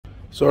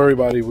So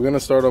everybody, we're gonna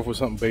start off with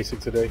something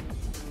basic today.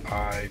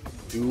 I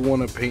do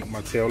want to paint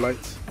my tail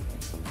lights.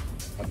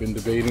 I've been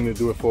debating to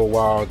do it for a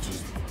while,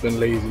 just been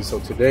lazy. So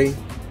today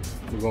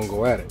we're gonna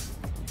go at it.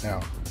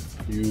 Now,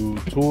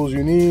 tools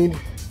you need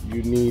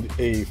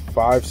a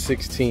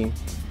 5/16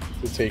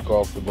 to take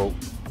off the bolt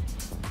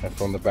and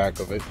from the back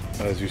of it.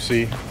 As you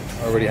see,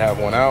 I already have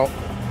one out.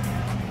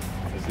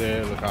 It's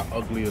there. Look how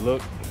ugly it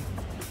looks.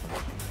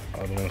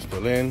 Other one's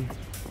still in.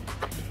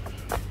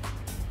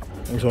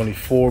 There's only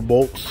 4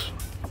 bolts.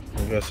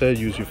 Like I said,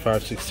 use your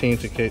 5/16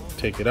 to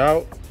take it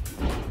out.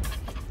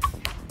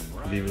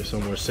 Leave it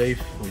somewhere safe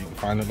where you can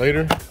find it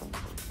later.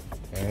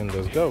 And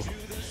let's go.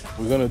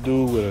 We're gonna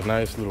do with a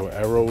nice little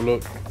arrow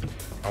look.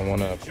 I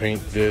wanna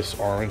paint this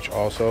orange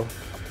also.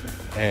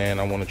 And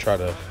I wanna try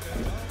to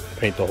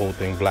paint the whole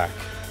thing black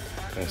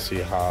and see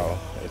how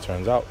it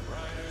turns out.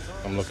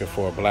 I'm looking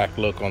for a black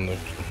look on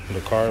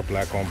the car,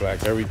 black on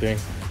black everything.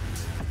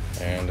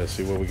 And let's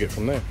see what we get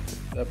from there.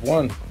 Step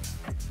 1.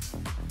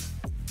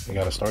 You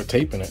gotta start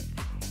taping it.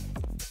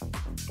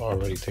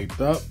 Already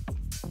taped up.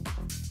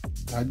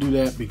 I do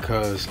that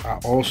because I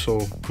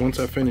also, once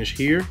I finish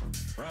here,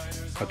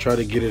 I try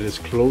to get it as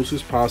close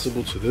as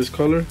possible to this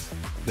color.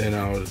 Then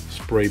I'll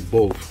spray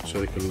both so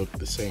they can look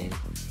the same.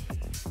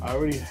 I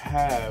already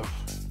have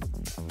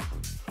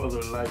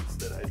other lights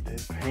that I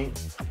did paint,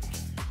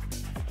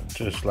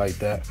 just like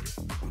that.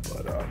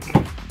 But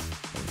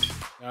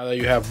now that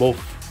you have both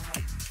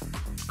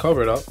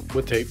covered up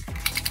with tape,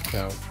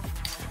 now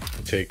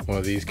take one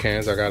of these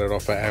cans. I got it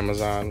off of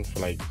Amazon for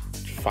like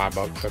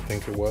 $5, I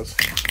think it was.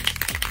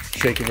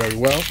 Shake it very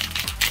well.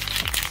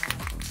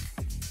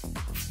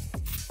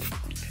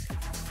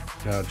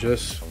 Now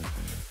just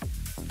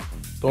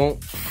don't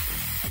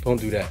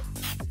do that.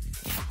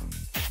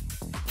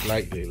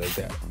 Lightly like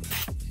that.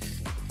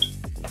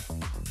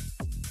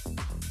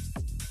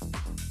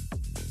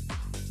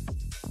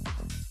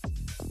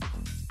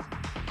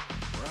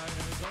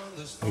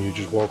 And you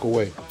just walk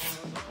away.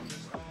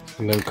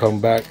 And then come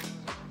back.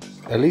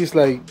 At least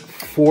like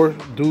 4,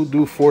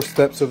 do 4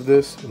 steps of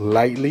this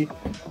lightly,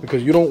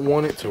 because you don't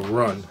want it to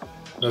run.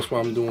 That's why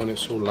I'm doing it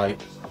so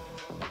light.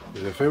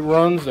 Because if it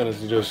runs, then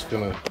it's just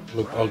gonna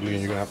look ugly and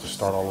you're gonna have to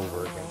start all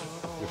over again.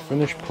 The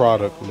finished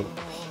product looks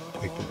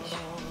like this.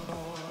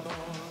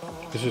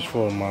 This is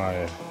for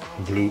my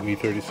blue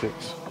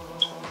E36.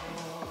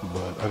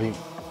 But I think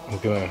I'm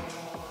gonna,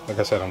 like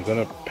I said, I'm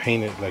gonna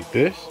paint it like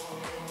this,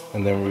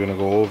 and then we're gonna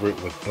go over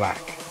it with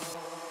black.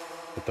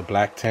 With the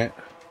black tint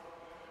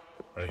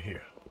right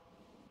here.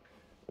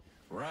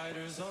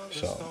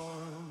 So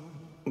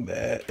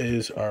that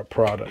is our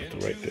product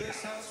right there.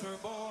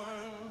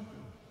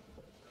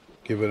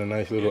 Give it a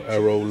nice little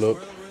arrow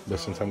look, but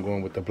since I'm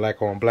going with the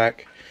black on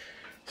black,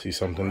 see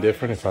something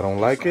different. If I don't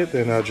like it,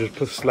 then I'll just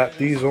slap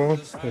these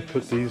on and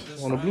put these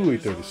on a blue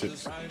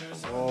E36.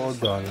 All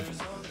done.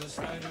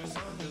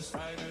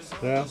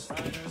 Now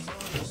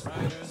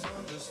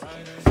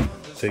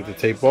take the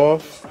tape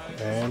off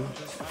and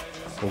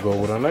we'll go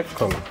with our next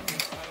color,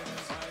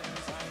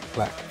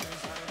 black.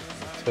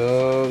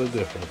 Tell the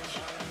difference.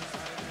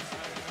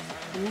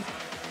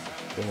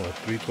 Come on,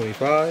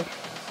 325,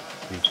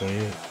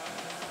 328.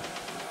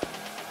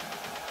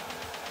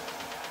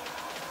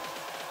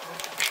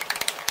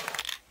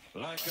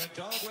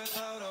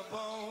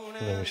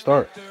 And then we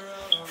start.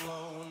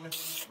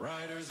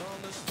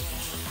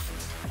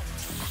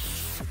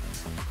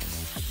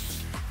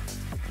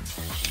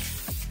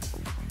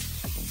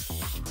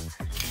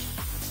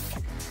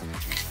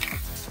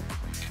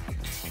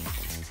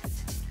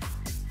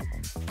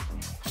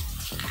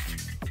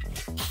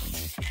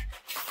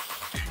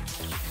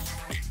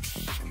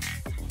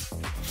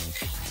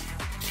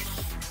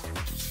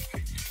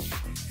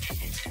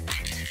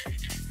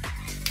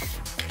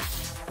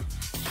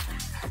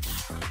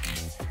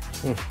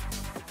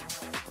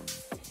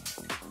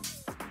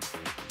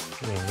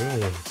 Man, we don't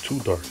want it too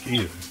dark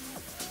either.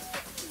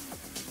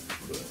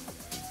 But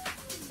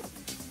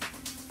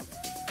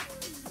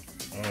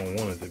I don't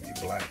want it to be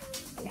black.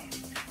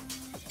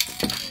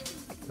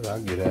 But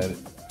I'll get at it.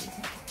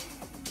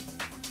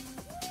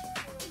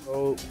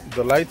 So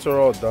the lights are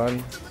all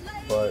done,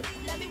 but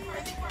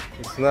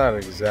it's not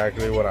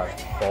exactly what I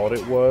thought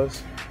it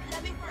was.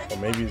 Or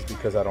maybe it's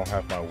because I don't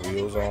have my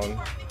wheels on.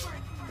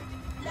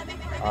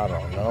 I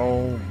don't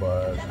know,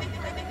 but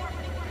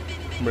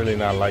I'm really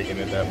not liking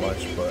it that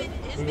much, but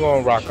we're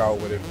gonna rock out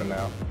with it for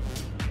now.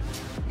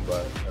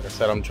 But like I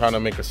said, I'm trying to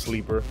make a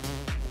sleeper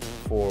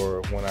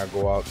for when I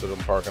go out to the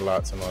parking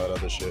lots and all that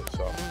other shit.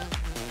 So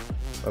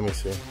let me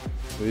see.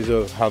 These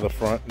are how the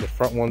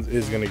front ones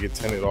is gonna get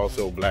tinted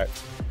also black.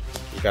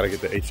 You gotta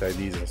get the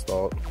HIDs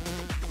installed.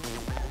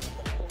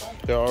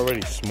 They're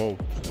already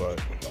smoked,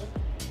 but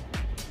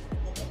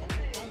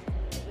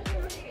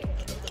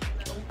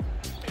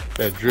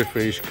that Drift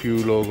HQ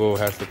logo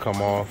has to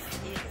come off.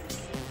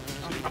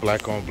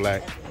 Black on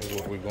black is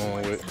what we're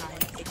going with.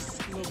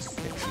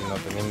 Can't see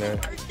nothing in there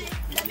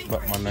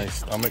but my nice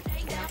stomach.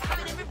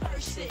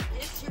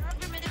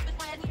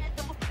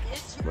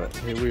 But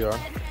here we are.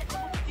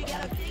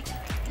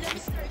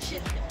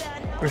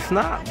 It's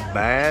not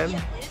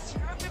bad.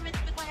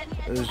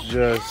 It's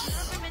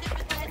just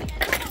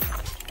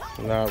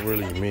not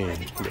really me.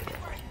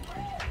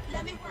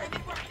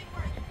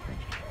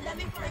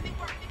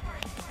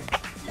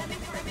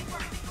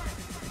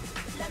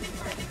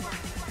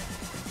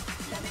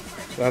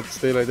 So I have to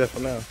stay like that for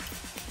now.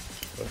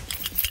 So,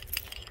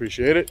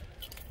 appreciate it.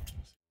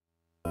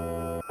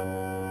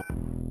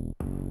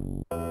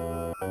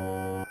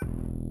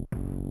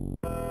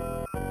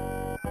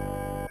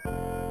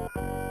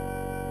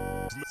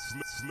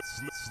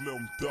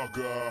 Slim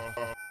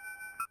Dugger.